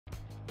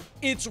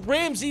It's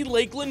Ramsey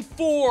Lakeland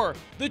 4,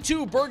 the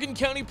two Bergen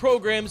County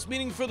programs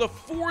meeting for the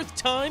fourth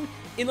time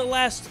in the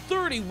last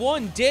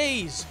 31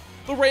 days.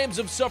 The Rams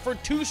have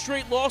suffered two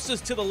straight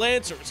losses to the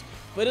Lancers,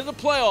 but in the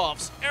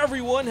playoffs,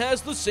 everyone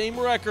has the same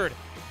record.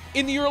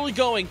 In the early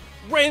going,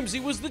 Ramsey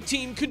was the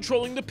team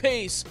controlling the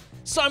pace.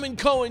 Simon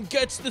Cohen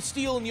gets the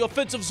steal in the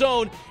offensive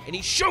zone, and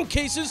he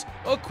showcases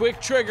a quick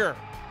trigger.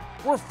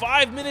 We're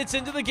 5 minutes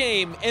into the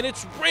game, and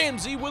it's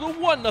Ramsey with a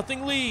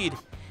 1-0 lead.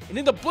 And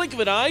in the blink of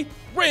an eye,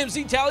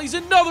 Ramsey tallies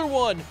another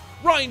one.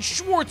 Ryan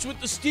Schwartz with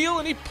the steal,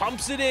 and he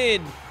pumps it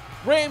in.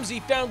 Ramsey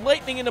found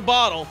lightning in a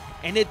bottle,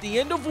 and at the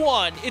end of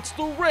one, it's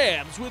the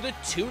Rams with a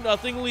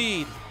 2-0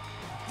 lead.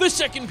 The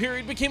second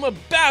period became a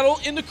battle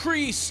in the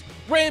crease.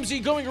 Ramsey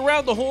going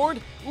around the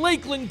horn.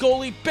 Lakeland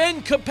goalie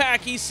Ben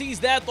Kapacki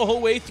sees that the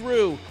whole way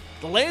through.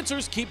 The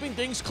Lancers keeping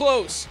things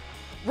close.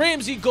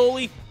 Ramsey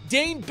goalie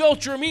Dane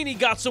Beltramini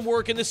got some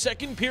work in the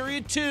second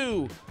period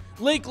too.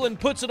 Lakeland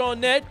puts it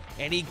on net,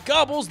 and he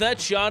gobbles that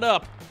shot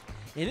up.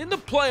 And in the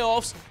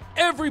playoffs,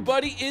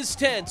 everybody is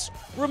tense.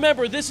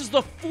 Remember, this is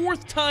the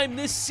fourth time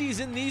this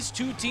season these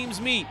two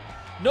teams meet.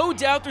 No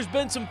doubt there's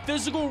been some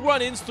physical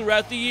run-ins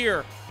throughout the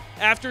year.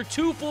 After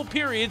two full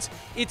periods,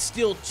 it's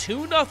still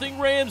 2-0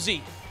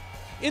 Ramsey.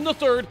 In the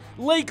third,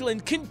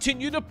 Lakeland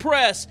continued to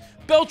press.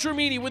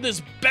 Beltramini with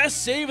his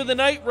best save of the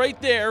night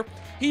right there.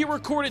 He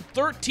recorded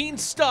 13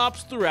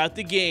 stops throughout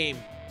the game.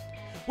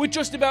 With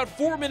just about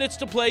 4 minutes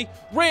to play,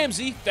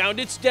 Ramsey found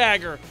its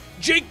dagger.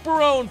 Jake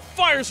Barone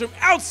fires from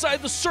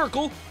outside the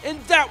circle,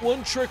 and that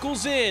one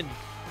trickles in.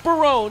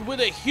 Barone with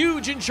a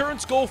huge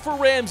insurance goal for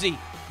Ramsey.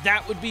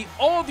 That would be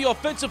all the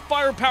offensive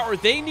firepower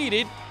they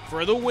needed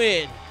for the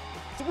win.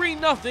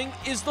 3-0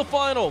 is the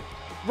final.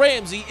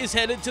 Ramsey is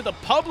headed to the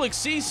Public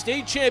Sea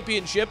State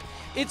Championship.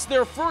 It's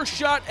their first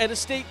shot at a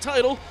state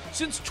title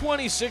since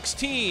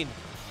 2016.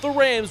 The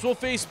Rams will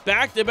face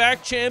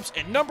back-to-back champs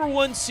and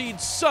 #1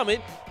 seed Summit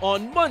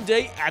on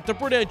Monday at the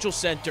Prudential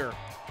Center.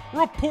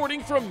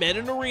 Reporting from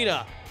Menon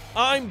Arena,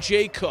 I'm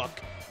Jay Cook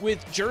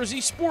with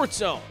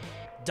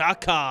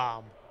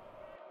JerseySportsZone.com.